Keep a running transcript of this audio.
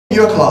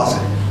your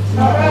closet?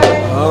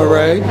 All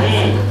right.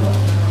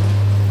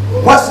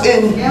 What's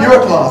in your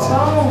closet?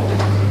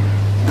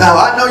 Now,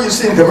 I know you've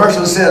seen a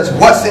commercial that says,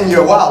 what's in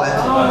your wallet?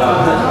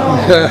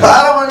 But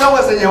I don't want to know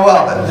what's in your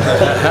wallet.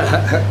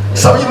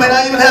 Some of you may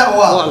not even have a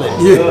wallet.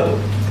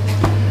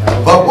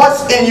 But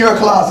what's in your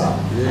closet?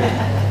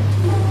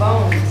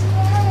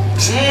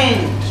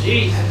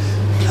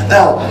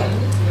 Now,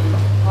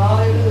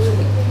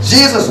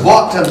 Jesus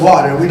walked on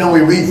water. We know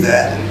we read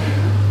that.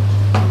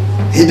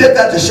 He did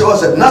that to show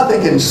us that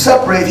nothing can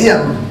separate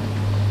him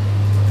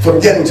from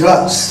getting to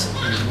us.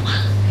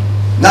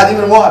 Not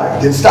even water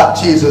can stop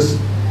Jesus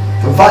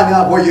from finding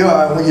out where you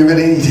are when you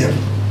really need him.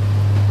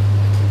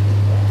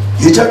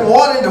 He turned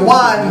water into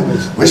wine,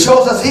 which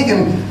shows us he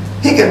can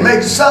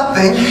make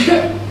something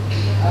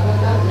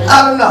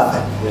out of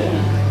nothing.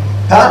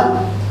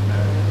 Huh?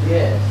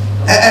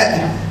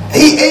 And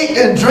he ate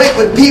and drank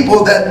with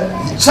people that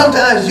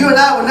sometimes you and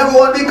I would never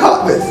want to be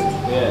caught with.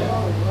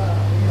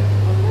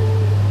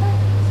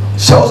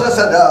 Shows us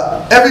that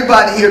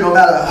everybody here, no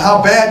matter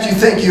how bad you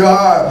think you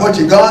are, what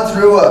you've gone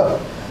through,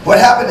 what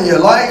happened in your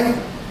life,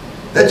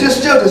 that you're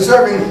still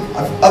deserving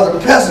of the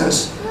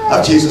presence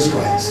of Jesus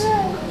Christ.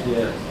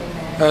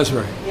 That's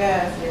right.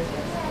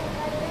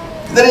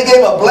 Then he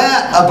gave a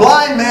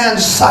blind man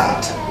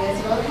sight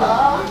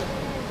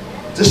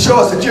to show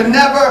us that you're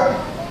never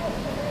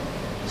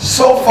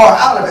so far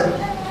out of it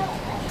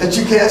that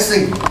you can't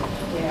see.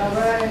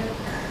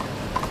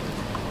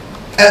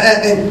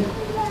 And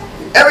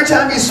every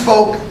time he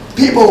spoke,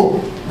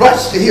 people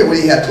rushed to hear what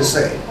he had to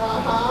say.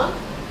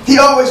 He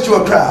always drew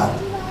a crowd.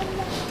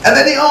 And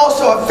then he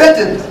also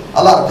offended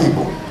a lot of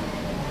people.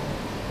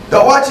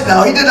 Now watch it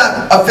now. He did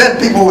not offend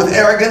people with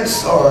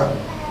arrogance or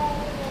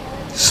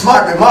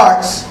smart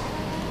remarks,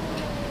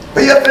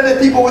 but he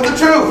offended people with the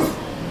truth.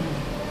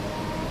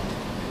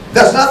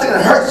 There's nothing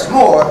that hurts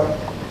more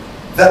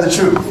than the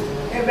truth.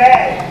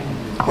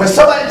 When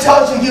somebody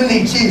tells you you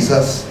need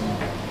Jesus,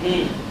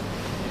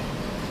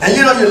 and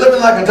you know you're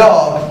living like a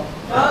dog,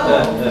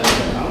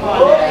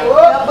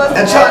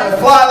 and trying to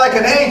fly like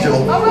an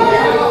angel,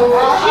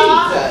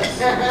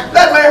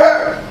 that may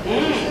hurt.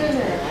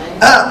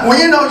 When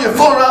you know you're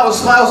fooling around with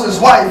somebody else's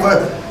wife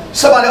or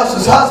somebody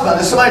else's husband,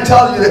 and somebody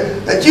tells you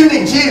that you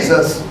need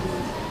Jesus,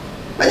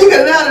 man, you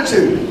get an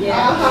attitude.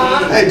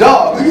 Hey,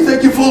 dog, who do you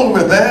think you're fooling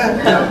with, man?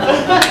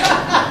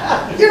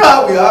 You know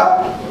how we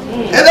are.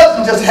 It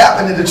doesn't just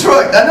happen in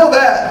Detroit. I know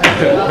that.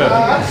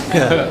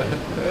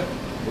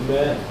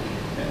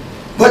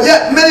 But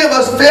yet many of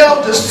us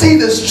fail to see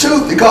this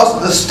truth because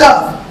of the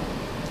stuff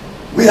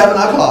we have in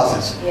our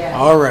closets.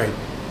 All right.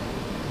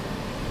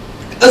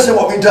 Listen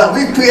what we've done.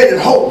 We've created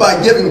hope by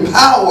giving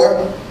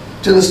power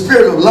to the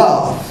spirit of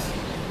love.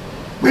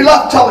 We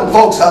love telling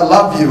folks I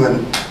love you,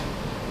 and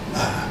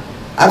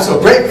I'm so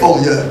grateful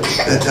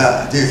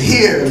that you're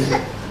here.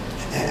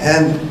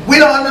 And we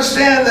don't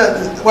understand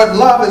that what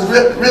love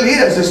really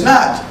is. It's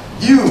not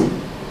you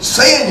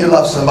saying you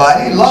love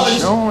somebody. Love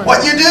is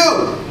what you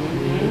do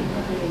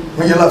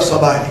when you love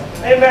somebody.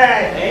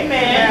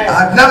 Amen.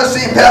 I've never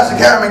seen Pastor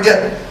Karen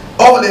get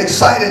overly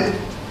excited,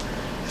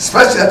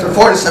 especially after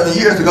 47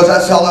 years, because I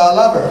tell her I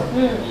love her.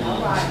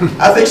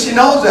 I think she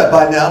knows that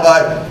by now,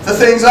 by the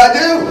things I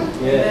do.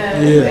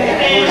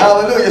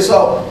 Hallelujah.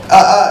 So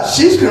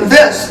she's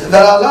convinced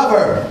that I love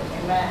her.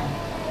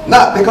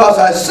 Not because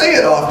I say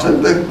it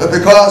often, but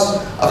because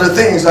of the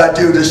things I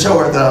do to show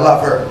her that I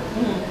love her.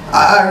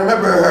 I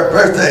remember her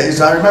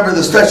birthdays. I remember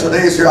the special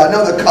days here. I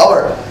know the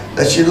color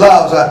that she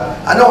loves.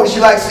 I know what she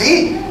likes to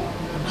eat.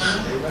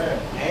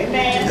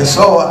 And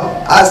so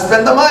I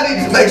spend the money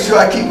to make sure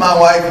I keep my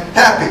wife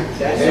happy.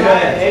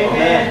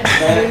 Amen.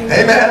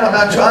 I'm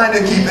not trying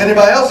to keep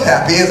anybody else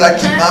happy as I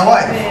keep my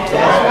wife.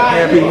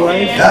 Happy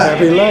life.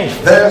 Happy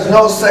life. There's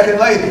no second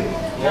lady.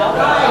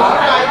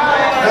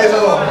 Praise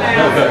the Lord.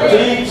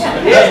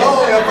 There's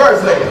only a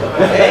first lady.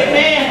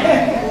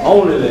 Amen.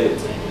 Only lady.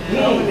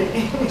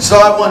 So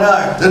I want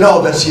her to know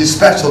that she's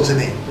special to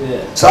me.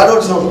 So I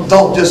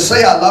don't just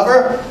say I love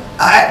her.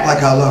 I act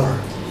like I love her.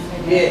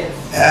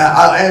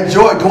 I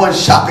enjoy going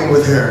shopping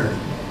with her.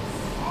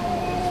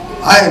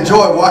 I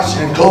enjoy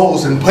washing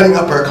clothes and putting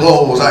up her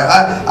clothes.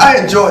 I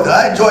enjoy that.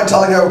 I enjoy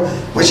telling her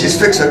when she's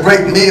fixed a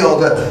great meal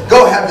to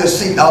go have your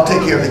seat. I'll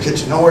take care of the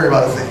kitchen. Don't worry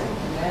about a thing.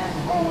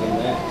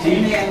 I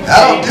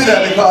don't do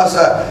that because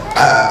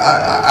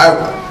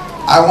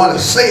I want to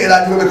say it.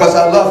 I do it because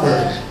I love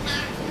her.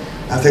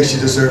 I think she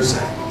deserves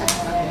that.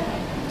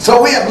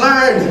 So we have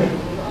learned,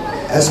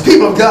 as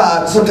people of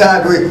God,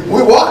 sometimes we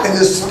walk in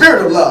this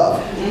spirit of love,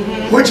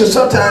 which is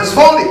sometimes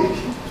phony.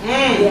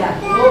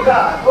 Oh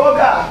God.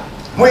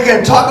 We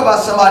can talk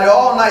about somebody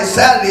all night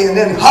Saturday and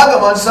then hug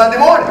them on Sunday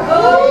morning. Come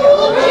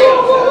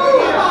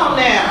on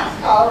now.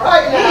 All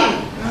right now.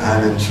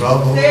 I'm in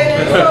trouble.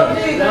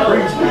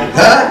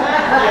 Huh?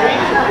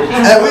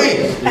 And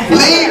we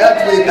leave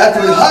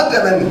after we hug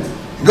them and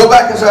go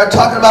back and start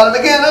talking about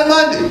them again on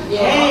Monday.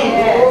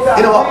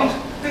 You know,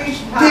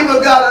 people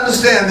of God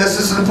understand this.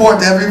 This is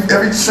important to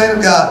every saint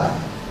of God.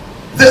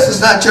 This is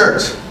not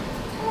church.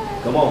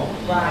 Come on.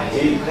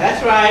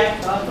 That's right.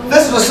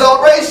 This is a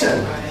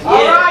celebration. All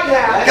right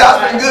now.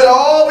 God's been good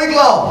all week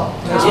long.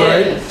 That's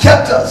right.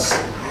 Kept us.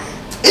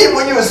 Even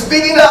when you were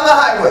speeding down the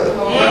highway.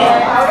 All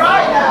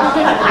right now.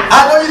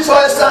 I know you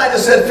saw a sign that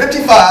said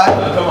 55.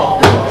 Come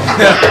on.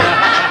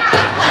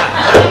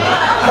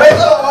 Praise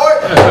the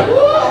Lord.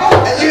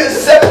 And you hit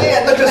 70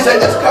 and looked and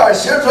said, this car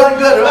is sure running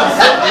good. Huh?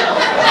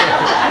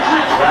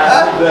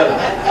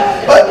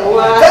 But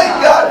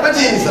thank God for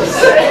Jesus.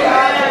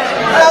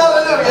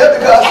 Hallelujah.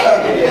 Because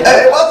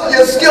it wasn't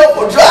your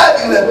skillful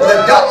driving that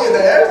got you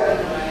there.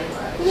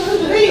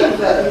 It was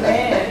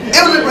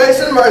the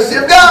grace and mercy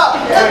of God.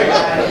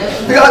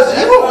 Because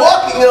you were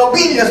walking in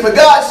obedience, but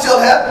God still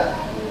had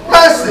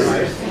mercy.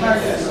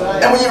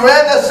 And when you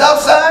ran that stop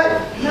sign,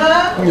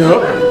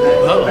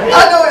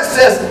 I know it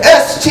says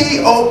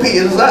S-T-O-P.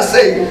 It does not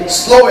say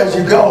slow as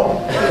you go.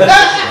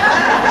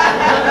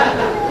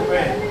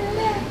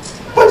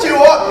 But you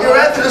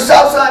ran through the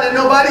stop sign and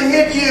nobody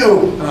hit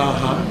you.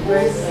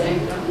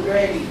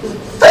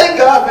 Thank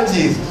God for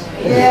Jesus.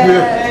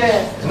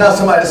 And now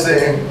somebody's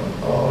saying,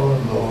 oh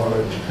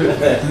Lord.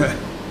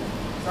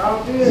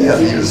 He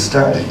hasn't even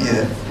started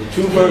yet.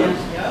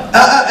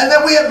 And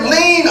then we have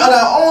leaned on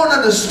our own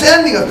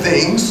understanding of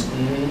things,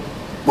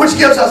 which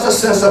gives us a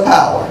sense of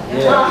power.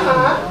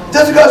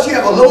 Just because you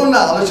have a little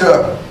knowledge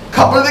or a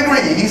couple of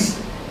degrees,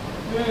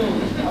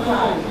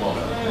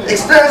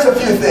 experience a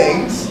few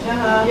things,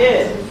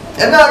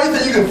 and now you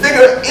think you can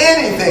figure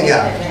anything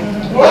out.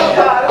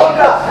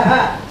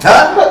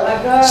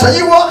 Huh? So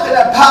you walk in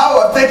that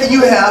power of thinking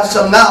you have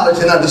some knowledge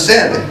and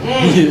understanding.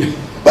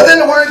 But then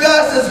the Word of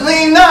God says,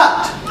 lean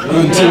not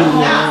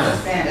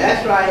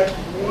That's right.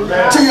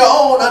 to your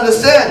own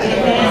understanding.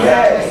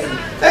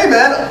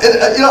 Amen.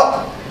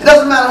 It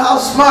doesn't matter how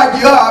smart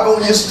you are, but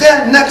when you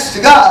stand next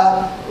to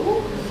God,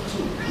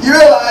 you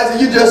realize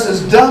that you're just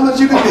as dumb as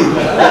you can be.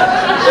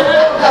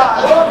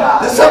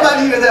 Did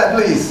somebody hear that,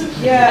 please?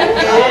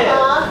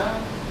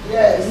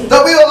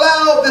 That we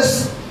allow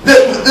this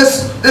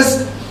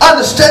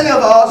understanding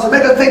of ours to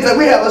make us think that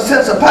we have a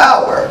sense of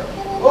power.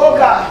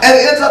 And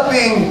it ends up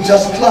being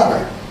just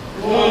clutter.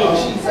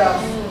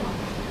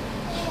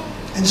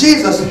 And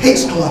Jesus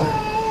hates clutter.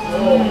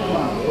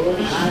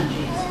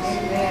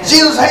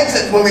 Jesus hates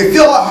it when we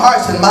fill our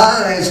hearts and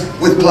minds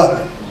with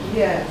clutter.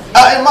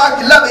 In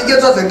Mark 11, he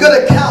gives us a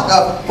good account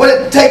of what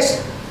it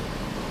takes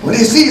when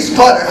he sees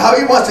clutter, how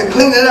he wants to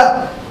clean it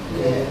up.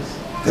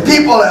 The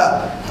people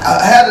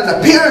had an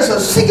appearance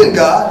of seeking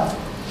God,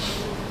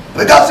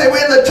 but God said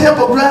we're in the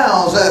temple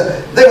grounds.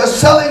 They were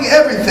selling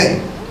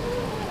everything,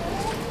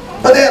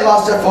 but they had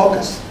lost their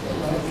focus.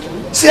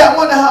 See, I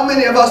wonder how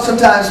many of us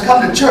sometimes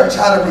come to church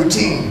out of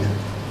routine,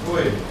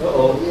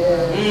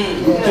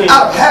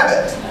 out of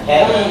habit,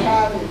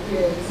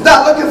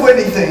 not looking for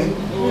anything,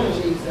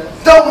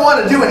 don't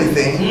want to do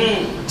anything,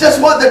 just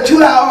want the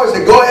 2 hours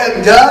to go ahead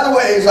and get out of the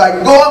way so I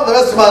can go on the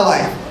rest of my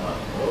life.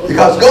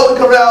 Because Golden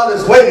Corral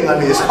is waiting on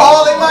me. It's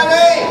calling my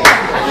name.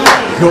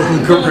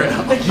 Golden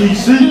Corral.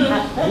 GC.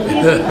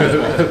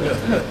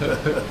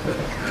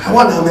 I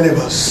wonder how many of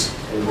us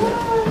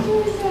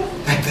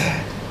like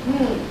that.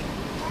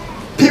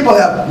 People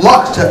have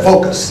lost their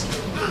focus.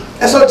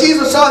 And so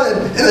Jesus saw that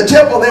in the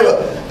temple they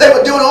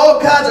were doing all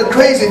kinds of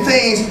crazy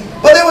things,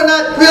 but they were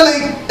not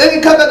really, they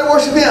didn't come back to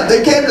worship Him.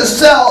 They came to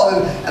sell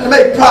and to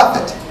make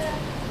profit.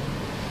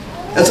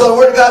 And so the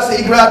Word of God said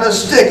he grabbed a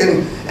stick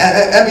and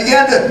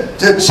began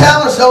to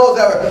challenge those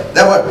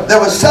that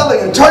were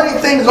selling and turning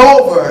things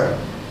over.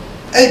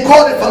 And he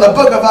quoted from the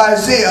book of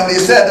Isaiah when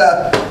he said,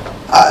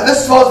 this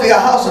is supposed to be a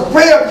house of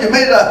prayer, but you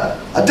made it a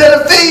den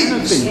of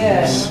thieves.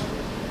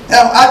 And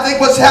I think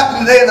what's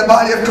happening today in the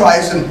body of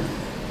Christ, and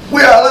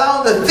we're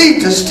allowing the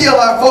thief to steal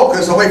our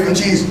focus away from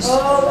Jesus.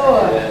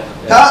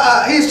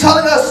 He's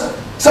telling us,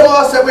 some of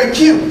us, that we're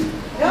cute,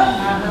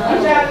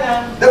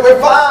 that we're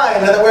fine,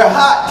 and that we're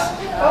hot.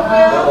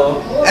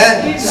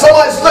 And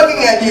someone's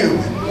looking at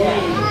you.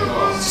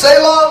 Say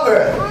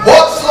longer.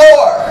 Walk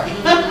slower.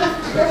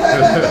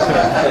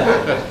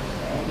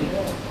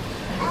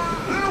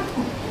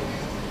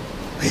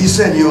 He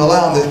said you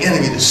allow the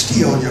enemy to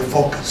steal your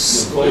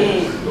focus.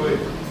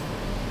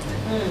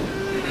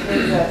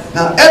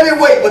 Now every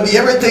weight would be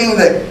everything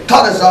that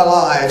clutters our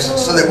lives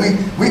so that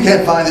we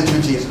can't find the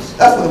true Jesus.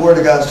 That's what the Word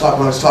of God is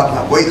talking about. It's talking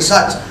about weight. It's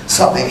not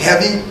something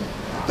heavy,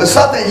 but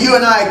something you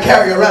and I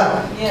carry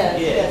around.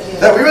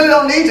 That we really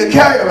don't need to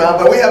carry around,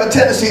 but we have a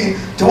tendency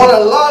to want to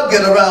lug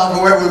it around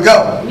wherever we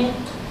go.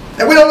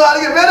 And we don't know how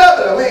to get rid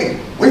of it.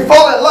 We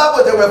fall in love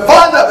with it. We're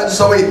fond of it,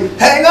 so we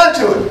hang on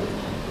to it.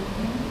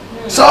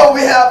 So we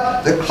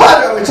have the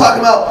clutter. We're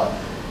talking about,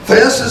 for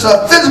instance,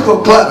 a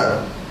physical clutter.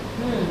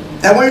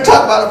 And when we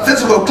talk about a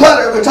physical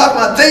clutter, we're talking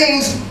about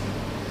things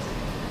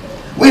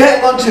we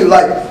hang on to,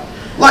 like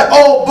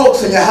old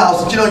books in your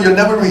house that you'll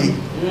never read,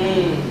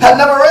 have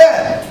never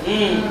read.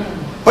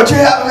 But you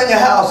have them in your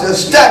house, they're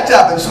stacked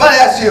up, and somebody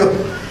asks you,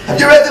 have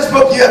you read this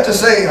book? You have to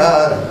say,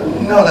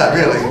 no, not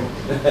really.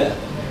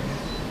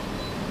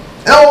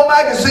 And old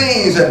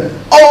magazines, and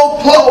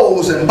old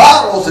clothes, and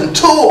bottles, and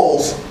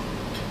tools.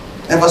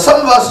 And for some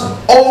of us,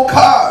 old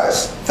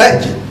cars,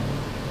 thank you,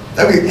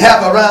 that we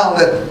have around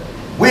that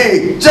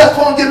we just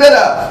won't get rid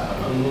of.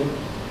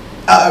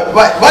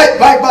 Right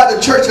by the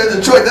church in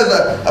Detroit, there's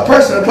a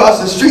person across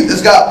the street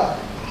that's got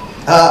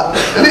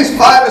at least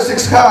 5 or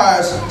 6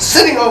 cars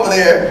sitting over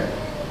there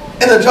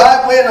in the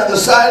driveway and on the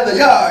side of the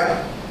yard.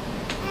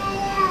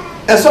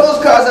 And some of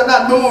those cars have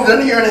not moved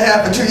in a year and a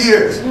half or 2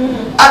 years.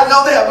 I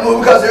know they haven't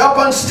moved because they're up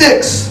on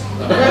sticks.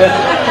 But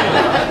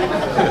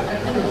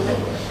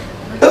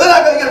they're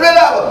not going to get rid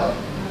of them.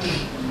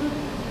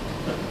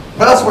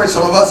 But that's where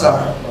some of us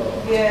are.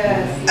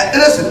 Yes. And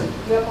listen,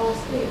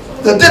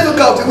 the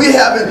difficulty we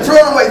have in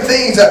throwing away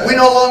things that we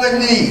no longer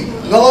need,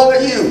 no longer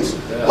use.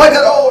 Like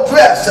that old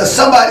dress that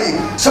somebody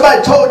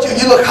told you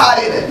look hot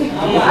in it.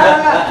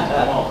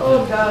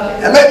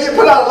 And maybe you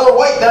put on a little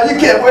weight now, you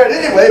can't wear it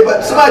anyway,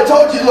 but somebody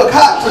told you look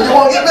hot, so you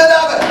won't get rid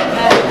of it.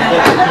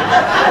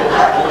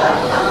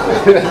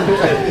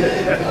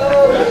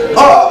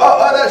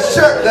 Or that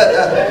shirt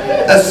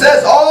that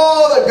says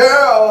all the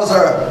girls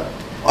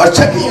are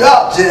checking you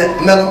out,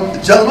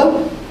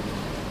 gentlemen.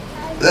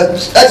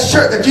 That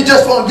shirt that you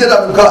just won't get rid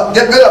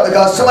of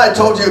because somebody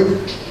told you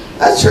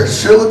that shirt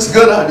sure looks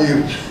good on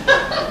you.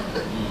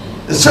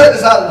 The shirt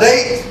is out of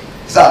date.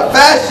 It's out of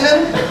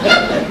fashion.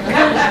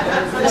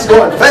 It's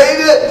going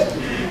faded.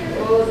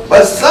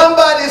 But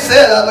somebody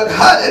said I look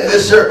hot in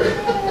this shirt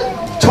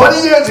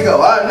 20 years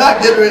ago. I'm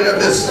not getting rid of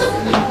this.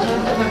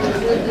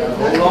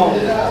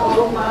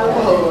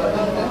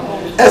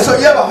 And so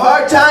you have a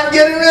hard time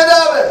getting rid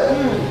of it.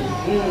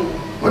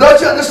 Well, don't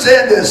you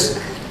understand this?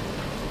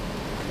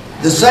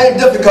 The same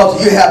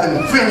difficulty you have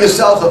in freeing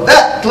yourselves of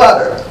that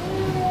clutter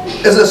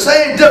is the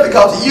same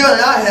difficulty you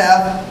and I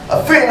have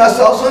of freeing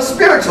ourselves from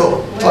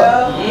spiritual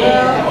clutter.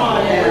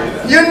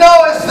 You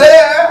know it's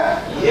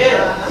there.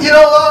 You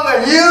no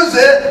longer use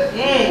it.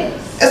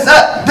 It's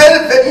not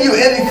benefiting you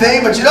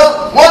anything, but you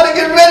don't want to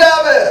get rid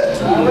of it.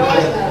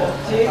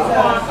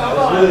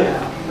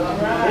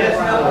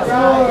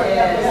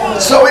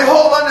 So we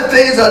hold on to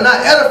things that are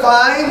not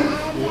edifying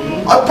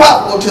or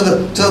profitable to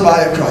the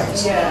body of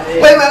Christ.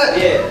 Wait a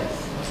minute.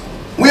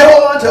 We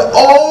hold on to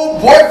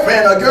old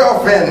boyfriend or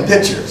girlfriend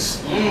pictures.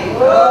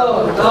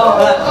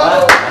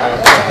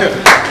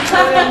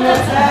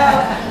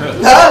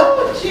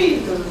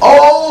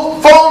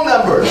 Old phone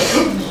numbers.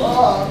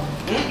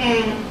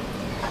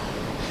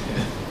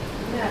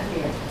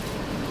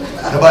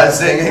 Nobody's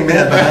saying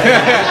amen.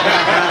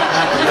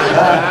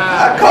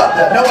 I caught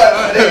that. Nobody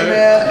said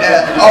amen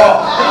at all.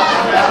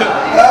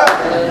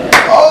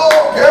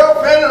 Old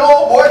girlfriend and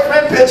old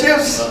boyfriend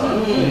pictures.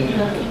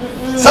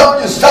 Some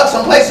of you stuck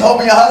someplace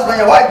hoping your husband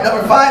and your wife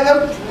never find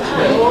them.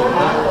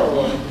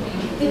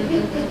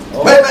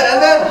 Wait a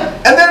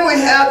minute, and then we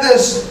have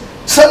this,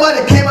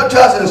 somebody came up to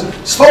us and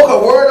spoke a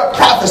word of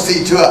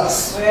prophecy to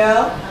us.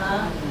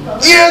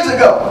 Years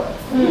ago.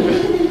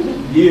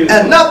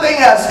 And nothing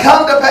has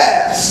come to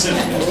pass.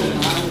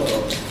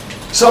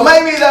 So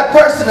maybe that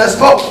person that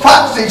spoke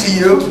prophecy to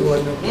you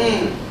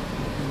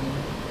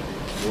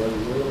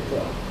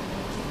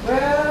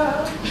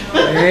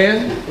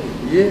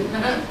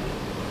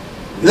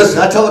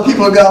listen, I tell the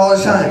people of God all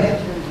the time,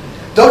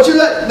 don't you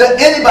let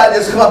anybody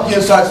just come up to you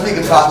and start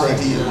speaking prophecy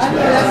to you.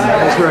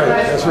 That's right.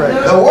 That's right.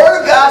 The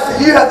Word of God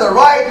says you have the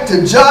right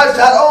to judge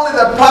not only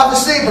the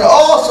prophecy, but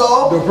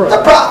also the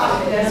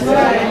prophet. That's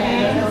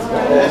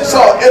right.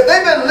 So if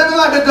they've been living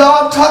like a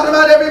dog, talking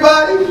about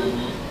everybody,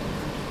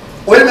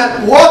 wait a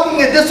minute,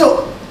 walking in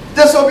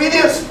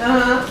disobedience,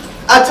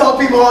 I tell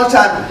people all the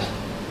time,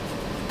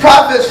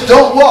 prophets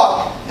don't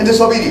walk in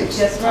disobedience.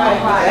 That's right.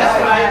 That's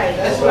right.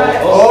 That's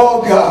right.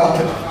 Oh God.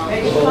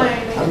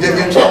 I'm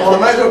getting in trouble. I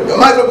might as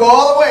well go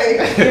all the way.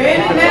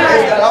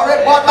 I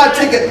already bought my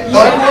ticket.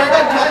 Don't worry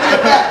about trying to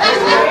get back.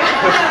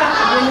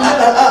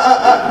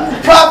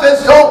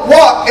 Prophets don't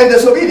walk in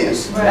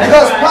disobedience.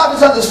 Because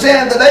prophets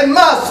understand that they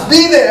must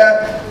be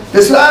there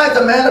beside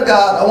the man of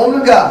God, a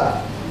woman of God.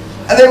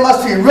 And they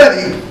must be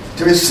ready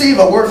to receive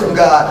a word from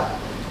God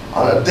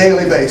on a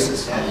daily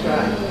basis.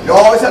 You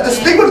always have to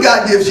speak what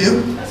God gives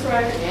you.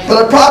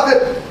 But a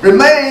prophet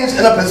remains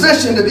in a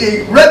position to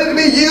be ready to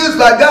be used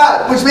by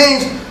God, which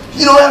means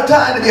you don't have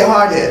time to be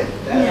hard-headed.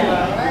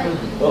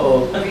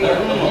 Oh,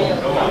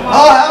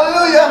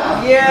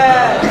 hallelujah.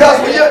 Yeah. Because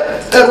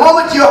the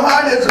moment you're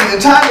hard-headed is the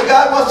time that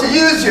God wants to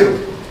use you.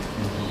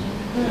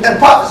 And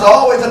prophets are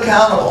always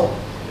accountable.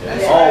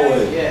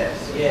 Always. Yes.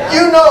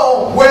 You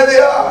know where they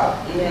are.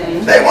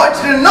 They want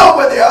you to know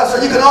where they are so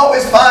you can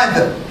always find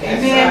them.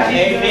 Amen.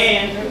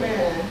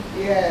 Amen.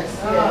 Yes.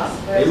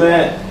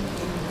 Amen.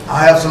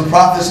 I have some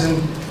prophets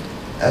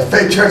at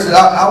Faith Church that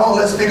I won't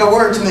let speak a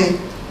word to me.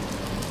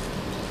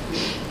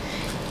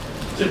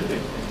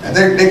 And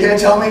they can't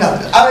tell me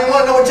nothing. I don't even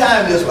want to know what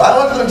time it is. I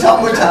don't want them to tell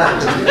me what time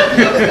it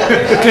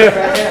is.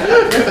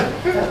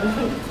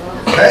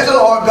 Praise the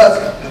Lord, because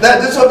that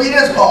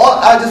disobedience,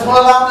 I just won't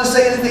allow them to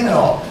say anything at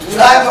all.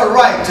 I have a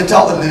right to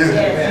tell them to do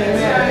that.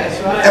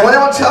 And when they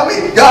want to tell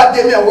me, God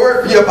gave me a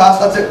word for you,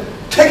 apostle, I said,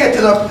 take it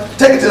to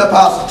the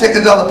apostle, take it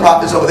to the other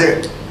prophets over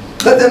there.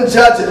 Let them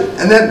judge it,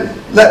 and then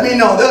let me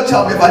know. They'll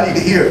tell me if I need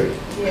to hear it.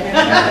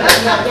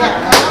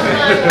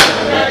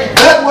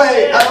 That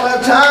way, I don't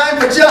have time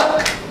for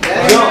junk.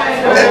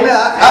 Amen.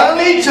 I don't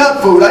need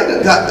junk food. I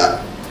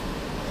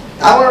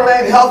want to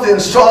remain healthy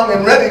and strong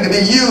and ready to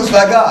be used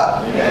by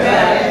God.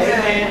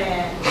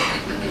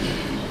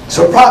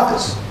 So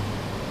prophets.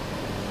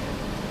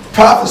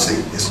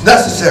 Prophecy is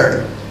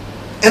necessary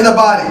in the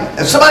body.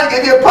 If somebody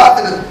gave you a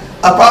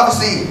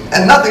prophecy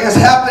and nothing has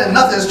happened and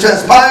nothing has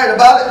transpired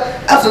about it,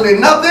 absolutely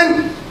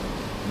nothing,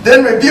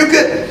 then rebuke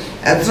it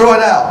and throw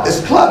it out. It's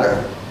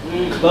clutter.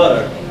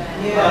 Clutter.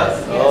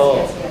 Yes.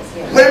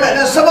 Wait a minute,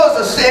 there's some of us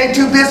are staying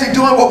too busy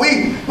doing what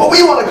we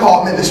want to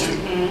call ministry.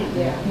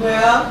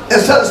 Well,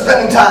 Instead of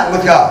spending time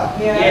with God.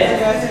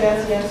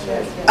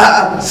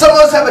 Some of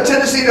us have a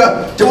tendency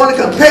to want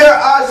to compare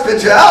our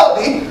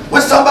spirituality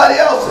with somebody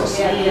else's.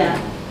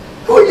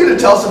 Who are you to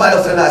tell somebody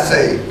else they're not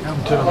saved?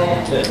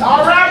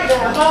 all right.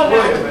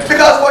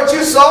 Because what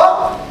you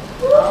saw,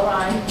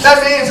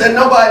 that means that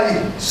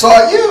nobody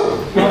saw you.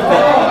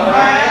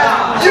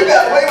 You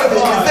got away with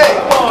it, you think.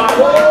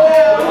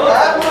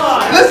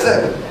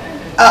 Listen,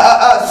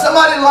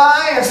 somebody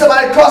lying and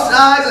somebody crossing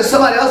eyes and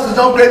somebody else is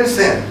no greater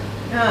sin.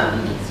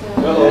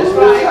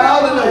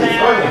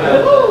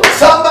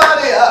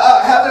 Somebody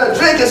having a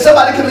drink and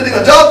somebody committing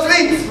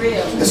adultery,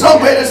 it's no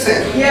greater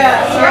sin.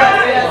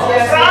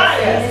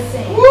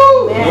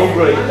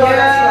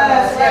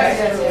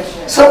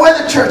 So where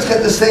the church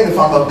get this thing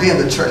from of being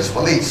the church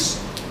police?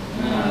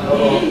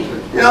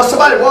 You know,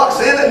 somebody walks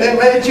in and they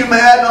made you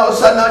mad, and all of a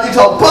sudden now you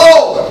talk,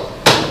 "Bull!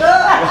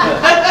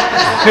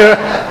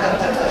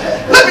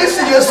 Let me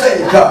see your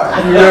save card."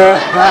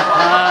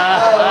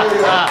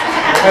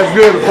 That's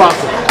good,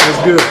 Apostle. That's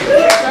good.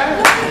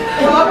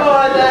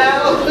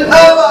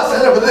 None of us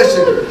in a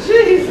position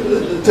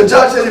to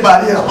judge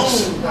anybody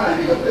else.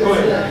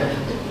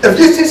 If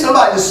you see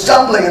somebody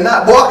stumbling and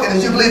not walking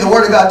as you believe the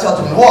Word of God tells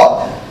them to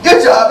walk, your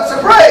job is to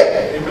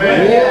pray.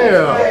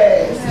 Yeah.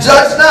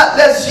 Judge not,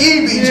 lest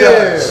ye be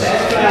judged.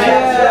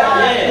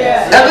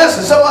 And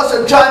listen, some of us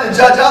are trying to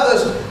judge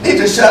others need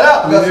to shut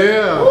up because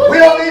we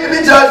don't need to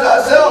be judged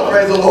ourselves,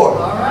 praise the Lord.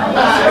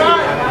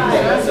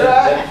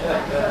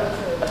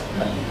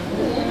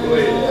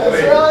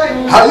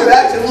 How you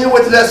acting when you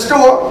went to that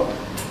store?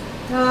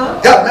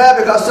 Got mad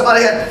because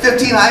somebody had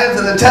 15 items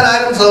and the 10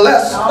 items or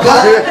less.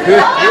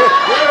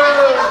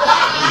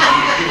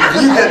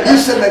 You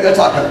sit there and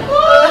talk.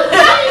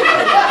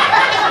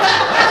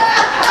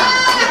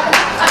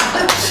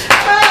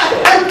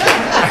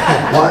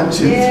 1, 2,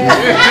 3.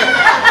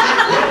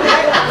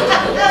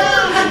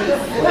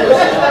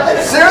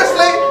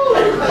 Seriously?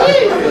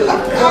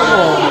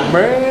 Oh,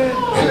 man.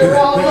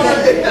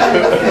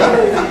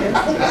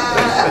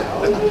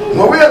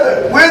 Well,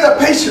 we're the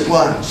patient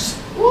ones.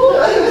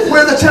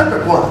 We're the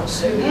temperate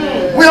ones.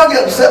 We don't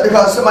get upset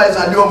because somebody's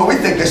not doing what we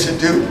think they should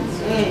do.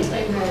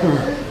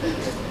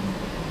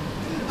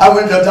 I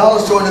went to a dollar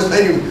store and this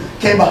lady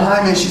came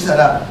behind me and she said,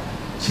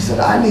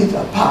 "I need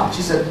a pop."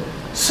 She said,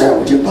 "Sir,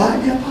 would you buy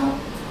me a pop?"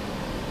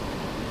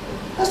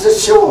 I said,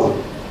 "Sure."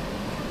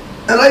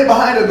 And the lady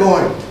behind her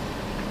going,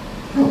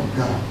 "Oh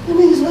God, you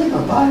mean he's really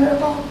going to buy her a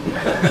pop?"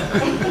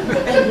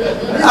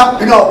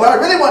 What I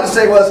really wanted to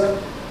say was,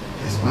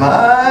 "It's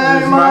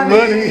my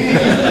money."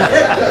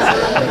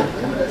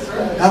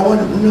 I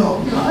wanted to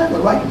know, I have a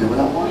right to do what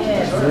I want.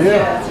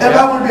 If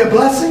I want to be a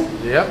blessing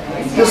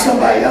to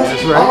somebody else,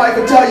 I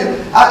can tell you,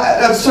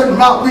 at a certain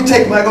amount we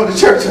take when I go to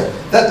church,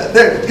 that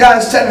there are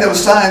guys standing there with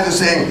signs that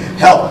saying,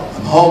 "Help,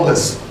 I'm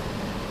homeless.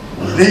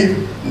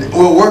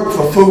 We'll work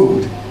for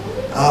food.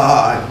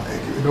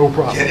 No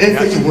problem.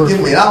 Anything you can give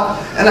me."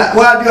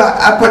 What I do,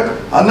 I put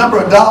a number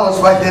of dollars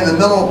right there in the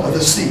middle of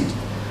the seat.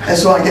 And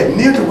so I get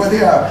near to where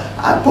they are,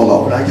 I pull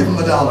over and I give them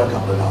a couple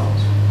of dollars.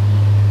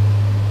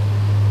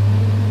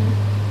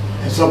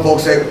 And some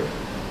folks say,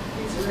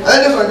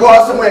 "I just want to go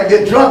out somewhere and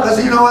get drunk." I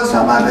say, "You know what? It's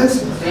not my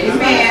business."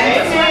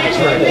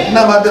 Amen.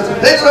 Not my business.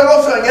 They just want to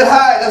go somewhere and get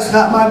high. That's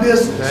not my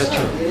business. That's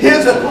true.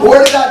 Here's the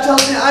Word of God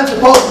tells me I'm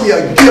supposed to be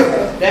a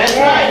giver. That's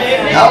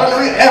right.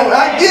 Hallelujah. And when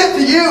I give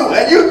to you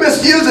and you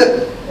misuse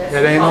it,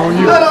 That ain't on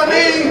you. it's not on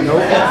me.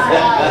 Nope.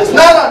 It's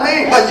not on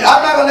me. But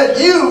I'm not going to let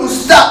you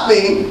stop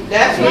me.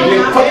 That's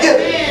right. Forgive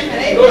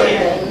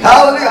it.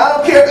 Hallelujah. I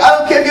don't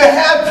care if you're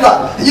half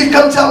drunk. You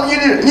come tell me you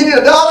need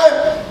 $1,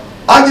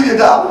 I'll give you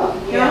 $1.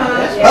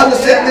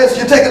 Understand this,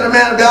 you're taking a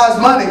man of God's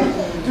money.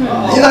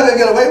 You're not going to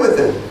get away with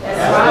it.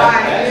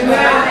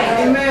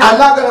 I'm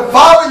not going to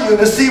follow you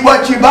to see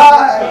what you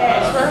buy.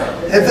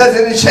 If there's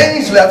any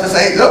change left, to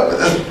say, "Look,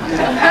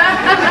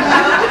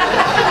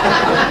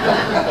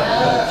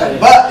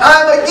 but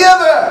I'm a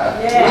giver."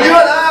 You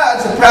and I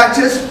are to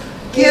practice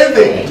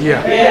giving.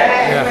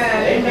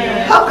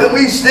 How can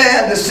we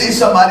stand to see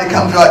somebody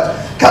come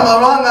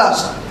among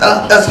us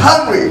that's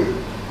hungry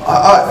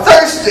or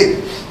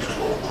thirsty,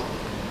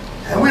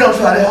 and we don't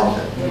try to help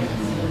them?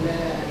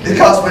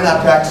 Because we're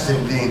not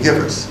practicing being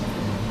givers.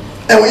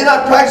 And when you're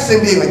not practicing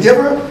being a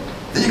giver,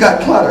 then you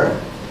got clutter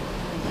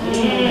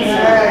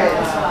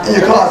in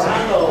your closet.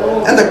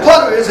 And the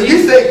clutter is that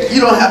you think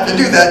you don't have to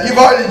do that. You've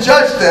already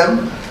judged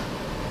them.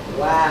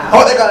 Wow.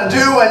 What they're going to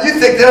do, and you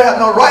think they don't have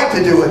no right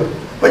to do it.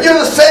 But you're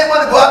the same one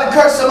to go out and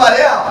curse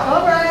somebody out.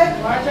 All right.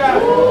 Watch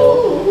out.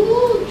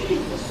 Ooh,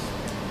 Jesus.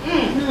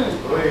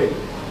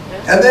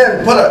 And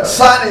then put a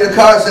sign in your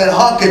car saying,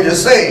 honk if you're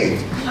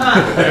saved. Maybe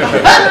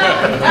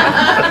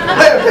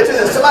picture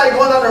this, somebody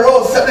going on the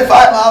road 75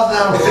 miles an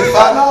hour,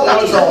 55 miles an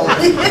hour zone.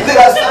 They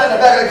got a sign in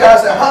the back of the car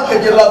saying, honk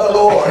if you love the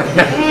Lord.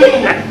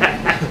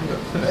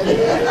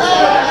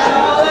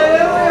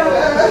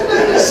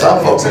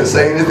 Some folks didn't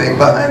say anything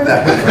behind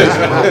that.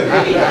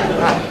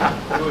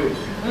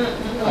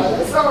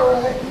 That's all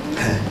right.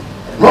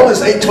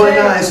 Romans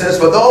 8:29 says,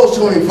 for those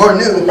whom he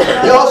foreknew,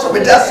 he also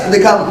predestined to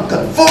become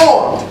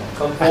conformed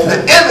to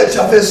the image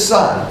of his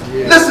Son.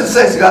 Listen,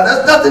 saints of God,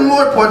 there's nothing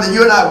more important than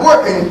you and I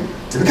working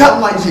to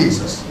become like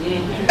Jesus.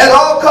 At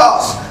all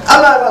costs.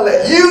 I'm not going to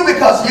let you,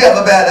 because you have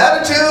a bad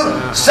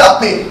attitude,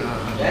 stop me.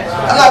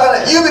 I'm not going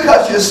to let you,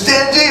 because you're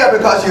stingy or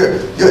because you're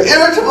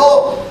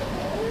irritable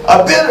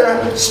or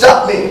bitter,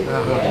 stop me.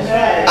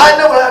 I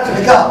know what I have to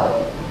become.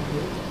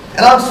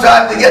 And I'm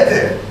striving to get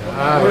there.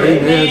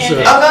 Amen,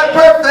 sir. I'm not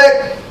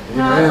perfect.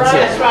 Amen, sir.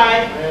 That's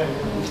right.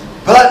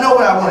 But I know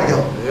where I want to go.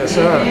 Yes,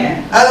 sir. I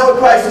know what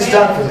Christ has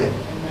done for me.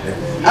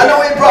 I know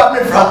where he brought me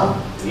from.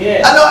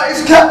 I know how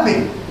he's kept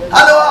me.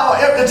 I know how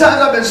every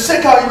times I've been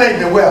sick, how he made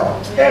me well.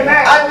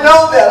 I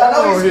know that. I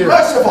know he's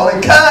merciful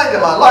and kind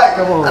in my life.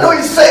 I know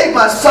he saved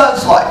my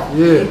son's life.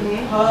 Yeah.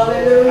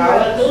 Hallelujah.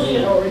 Hallelujah.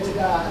 Glory to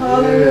God.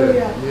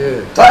 Hallelujah.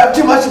 Yeah. So I have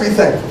too much to be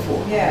thankful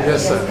for.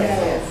 Yes, sir.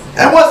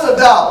 And what's $1?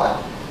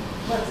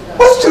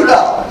 What's $2?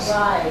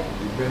 Right.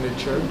 You've been in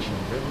church.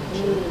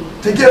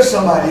 To give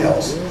somebody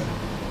else.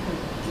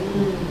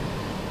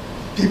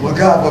 People of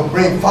God will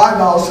bring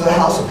 $5 to the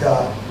house of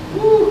God.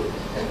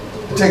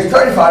 It takes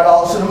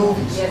 $35 to the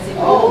movies. Yes, it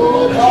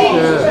will.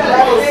 Jesus.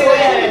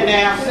 Say it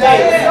now.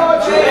 Say it.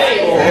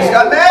 They just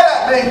got mad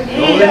at me.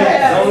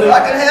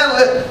 I can handle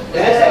it.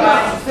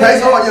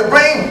 Praise the Lord. You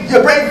bring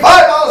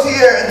 $5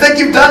 here and think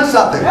you've done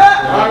something.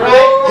 All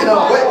right. You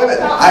know, wait a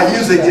minute. I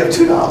usually give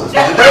 $2. But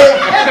today,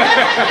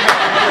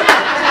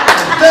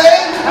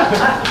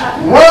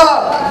 1, 2,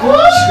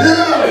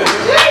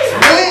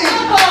 3.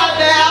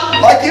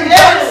 Like you've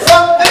done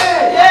something.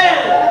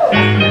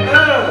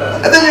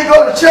 And then you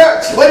go to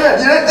church. Wait a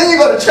minute. Then you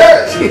go to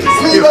church.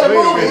 Then you go to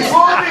movies.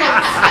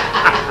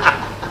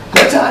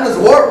 What time does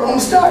the war room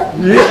start?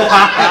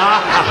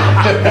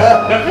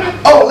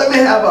 Oh, let me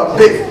have a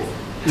big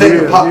thing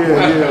of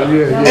popcorn.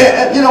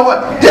 And you know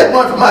what? Get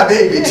one for my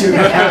baby too.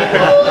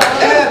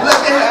 And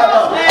let me have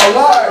a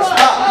large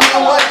pop. You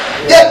know what?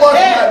 Get one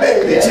for my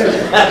baby too.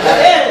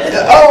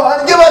 Oh,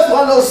 and give us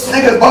one of those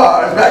Snickers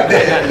bars back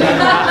there.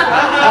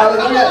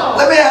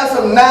 Let me have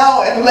some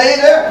now and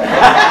later.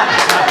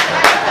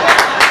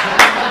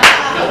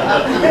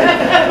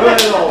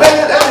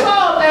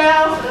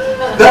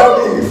 That'll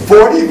be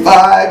 $45.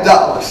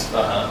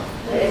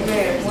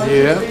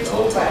 Yeah.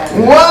 1,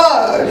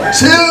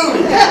 2.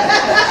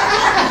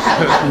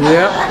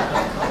 Yeah.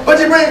 But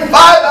you bring $5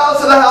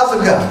 to the house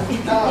of God.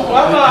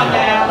 Come on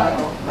now.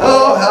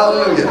 Oh,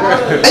 hallelujah.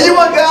 And you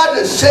want God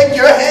to shake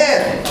your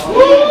hand.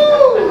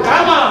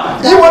 Come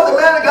on. You want the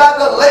man of God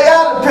to lay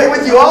out and pray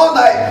with you all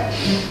night.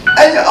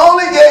 And you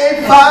only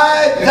gave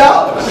 $5.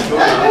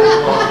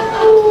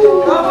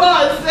 Come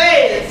on,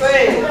 say it,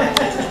 say it.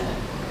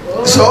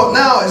 So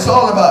now it's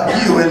all about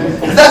you. And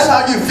if that's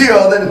how you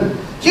feel, then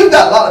you've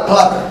got a lot of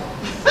clutter.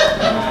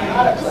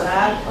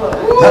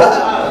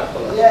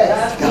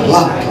 Yes. Got a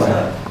lot of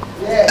clutter.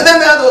 And then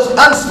there are those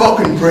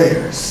unspoken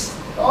prayers.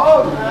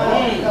 Oh,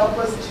 help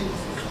us, Jesus.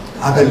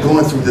 I've been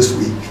going through this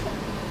week.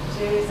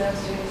 Jesus.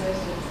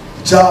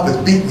 The job has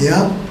beat me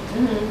up.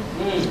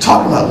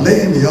 Talking about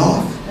laying me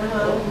off.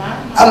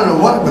 I don't know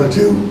what I'm going to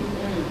do.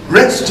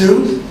 Rent's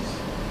due.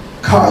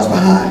 Cars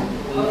behind.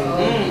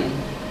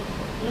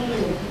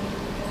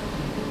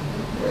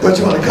 But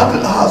you want to come to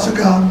the house of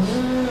God.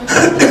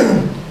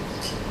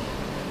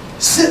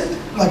 Sit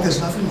like there's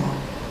nothing wrong.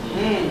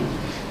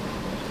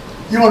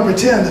 You want to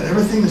pretend that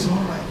everything is all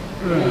right.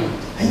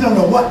 And you don't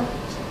know what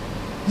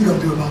you're going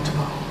to do about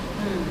tomorrow.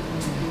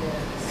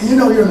 And you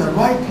know you're in the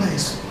right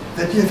place,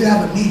 that if you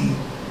have a need,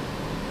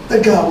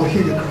 that God will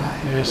hear your cry.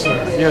 Yes, sir.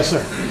 Yes,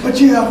 sir. But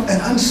you have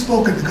an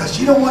unspoken, because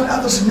you don't want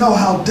others to know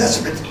how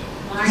desperate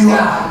you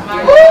are.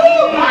 You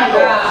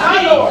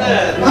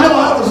don't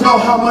want others to know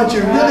how much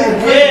you really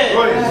hurt.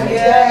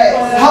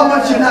 How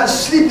much you're not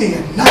sleeping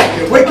at night.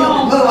 You're waking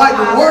up in the middle of the night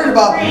and worried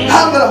about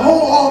how I'm going to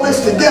hold all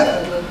this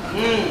together.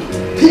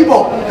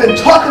 People have been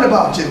talking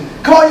about you,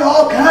 call you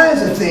all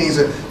kinds of things.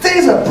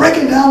 Things are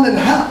breaking down in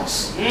the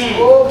house.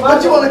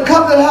 But you want to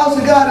come to the house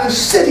of God and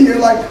sit here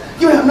like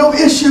you have no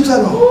issues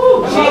at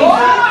all.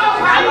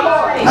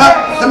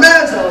 Now, the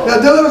man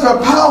delivers a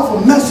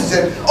powerful message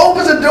and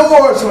opens the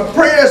doors for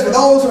prayers for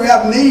those who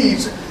have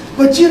needs.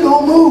 But you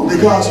don't move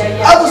because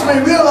others may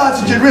realize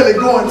that you're really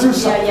going through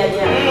something.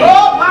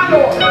 Oh, my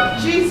Lord.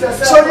 Jesus.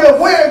 So you're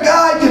aware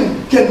God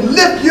can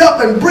lift you up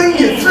and bring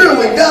you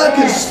through, and God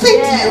can speak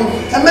to you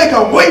and make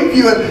a way for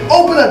you and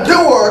open a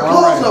door or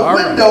close a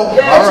window,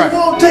 but you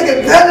won't take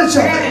advantage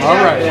of it. All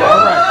right.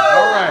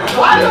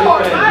 My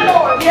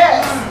Lord,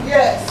 yes,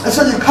 yes. And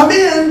so you come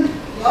in,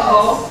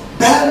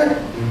 battered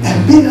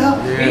and beat up,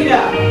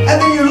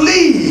 and then you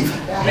leave,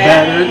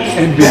 Battered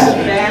and beat.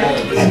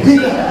 and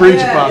beat up.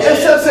 Preach, Apostle.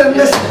 Instead of saying,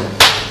 listen,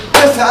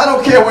 I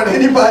don't care what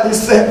anybody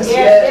says.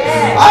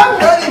 I'm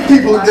ready,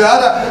 people of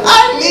God.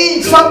 I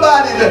need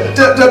somebody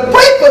to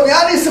pray for me.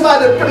 I need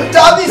somebody to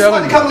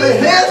come lay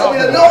hands on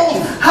me that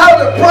knows how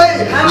to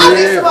pray. I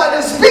need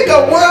somebody to speak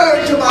a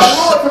word to my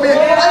Lord for me.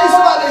 I need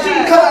somebody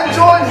to come and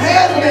join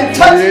hands with me,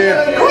 touching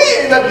and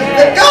agreeing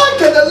that God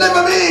can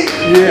deliver me.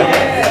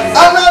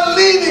 I'm not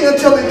leaving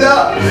until He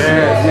does.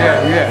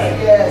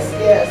 Yes.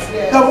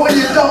 Now when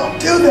you don't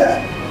do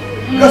that,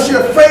 because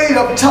you're afraid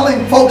of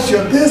telling folks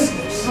your business.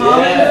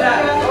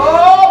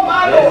 Oh,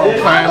 my Lord.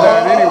 Find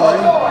out anyway.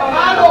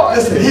 My Lord.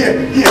 Listen,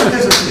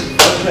 here's the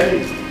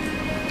thing.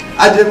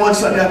 I did one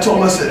Sunday, I told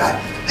them, I said,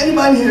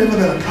 anybody here ever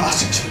been a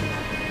prostitute?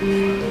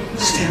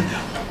 Stand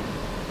up.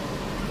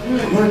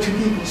 And one or two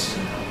people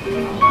stood up.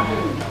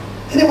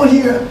 Anyone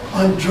here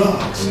on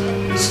drugs?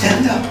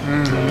 Stand up.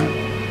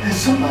 And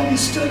somebody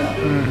stood up.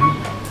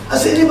 I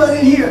said,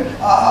 anybody here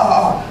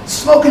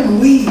smoking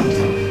weed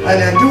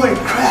and doing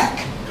crack?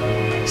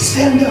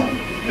 Stand up.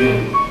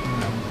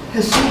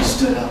 And some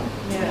stood up.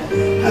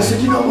 I said,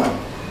 you know what?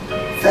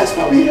 That's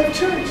why we have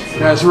church.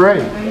 That's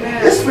right.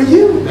 It's for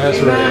you. That's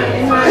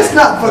right. It's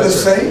not for the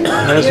saved.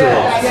 That's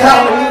right.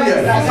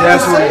 Hallelujah.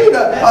 That's The saved,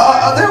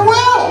 they're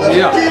well.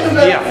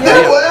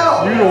 They're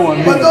well. You know what I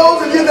mean. But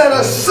those of you that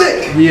are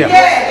sick,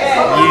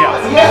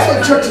 that's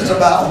what church is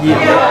about.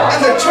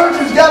 And the church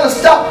has got to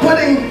stop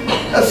putting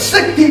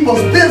sick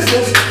people's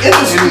business in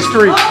the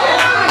street.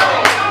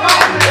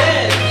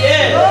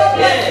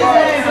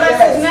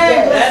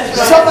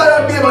 Somebody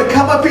ought to be able to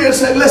come up here and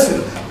say,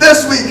 listen,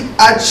 this week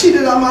I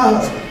cheated on my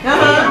husband.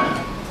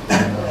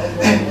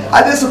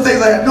 I did some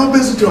things I had no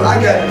business doing.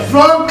 I got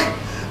drunk.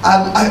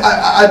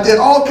 I did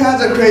all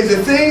kinds of crazy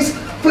things.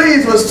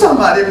 Please, will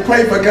somebody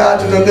pray for God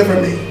to deliver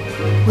me?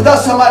 Without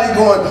somebody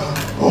going,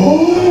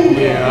 oh,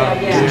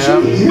 did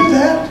you hear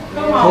that?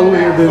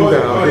 Holier than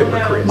thou,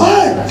 hypocrite.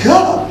 My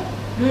God,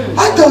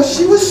 I thought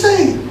she was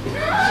saved.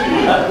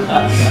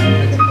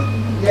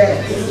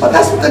 But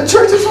that's what the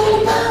church is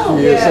all about.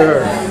 Yes,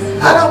 sir.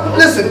 I don't,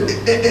 listen,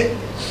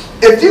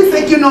 if you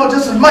think you know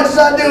just as much as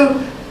I do,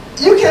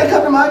 you can't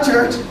come to my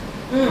church.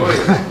 I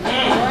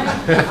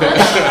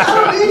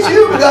don't need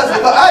you, because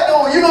if I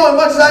know you know as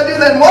much as I do,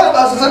 then one of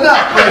us is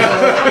enough.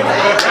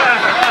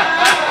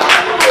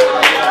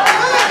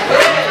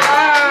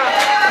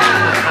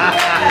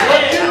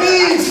 If you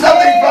need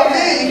something from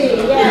me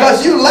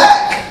because you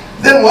lack,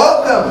 then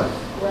welcome.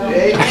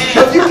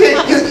 But you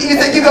can't. You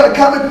think you're going to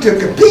come to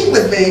compete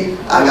with me?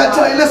 I got to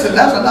tell you, listen,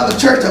 that's another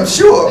church, I'm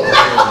sure.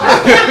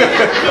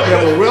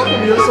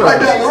 Welcome yourself. Right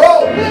down the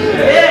road.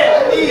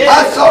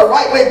 I saw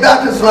Right Way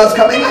Baptist when I was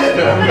coming in. Amen.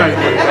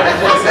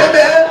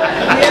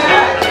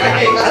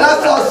 And I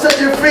saw such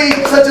and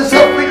so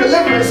free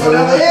deliverance on the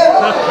other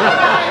end.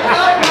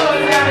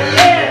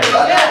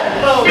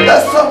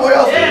 That's somewhere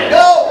else to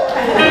go.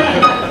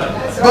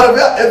 But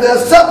if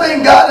there's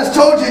something God has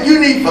told you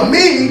need from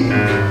me,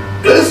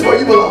 this is where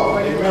you belong.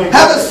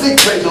 Have a seat,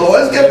 praise the Lord.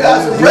 Let's give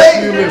God some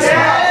praise.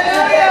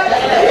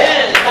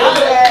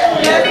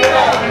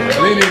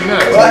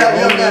 Well, I had a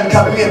young man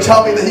come to me and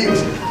tell me that he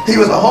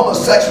was a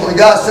homosexual, and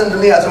God sent him to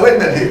me. I said, wait a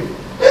minute here.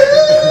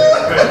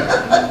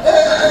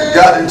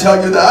 God didn't tell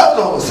you that I was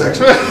a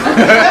homosexual.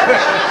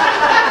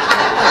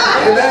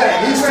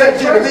 Amen. He sent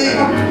you to me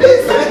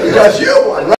because you're one, right?